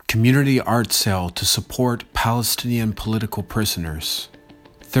Community art sale to support Palestinian political prisoners.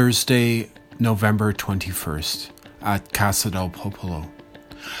 Thursday, November 21st at Casa del Popolo.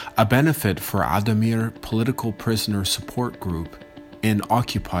 A benefit for Addameer Political Prisoner Support Group in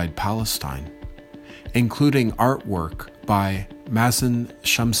occupied Palestine, including artwork by Mazen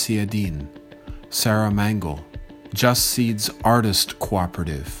Shamsiaddin, Sarah Mangle, Just Seeds Artist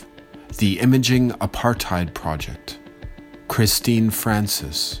Cooperative, the Imaging Apartheid Project, Christine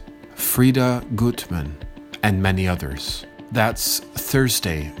Francis, Frida Gutman, and many others. That's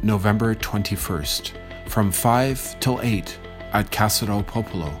Thursday, November 21st, from 5 till 8 at Casa del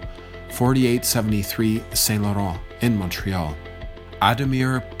Popolo, 4873 Saint Laurent in Montreal.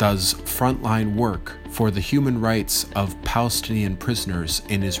 Addameer does frontline work for the human rights of Palestinian prisoners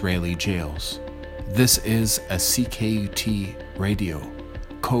in Israeli jails. This is a CKUT radio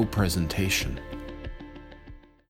co-presentation.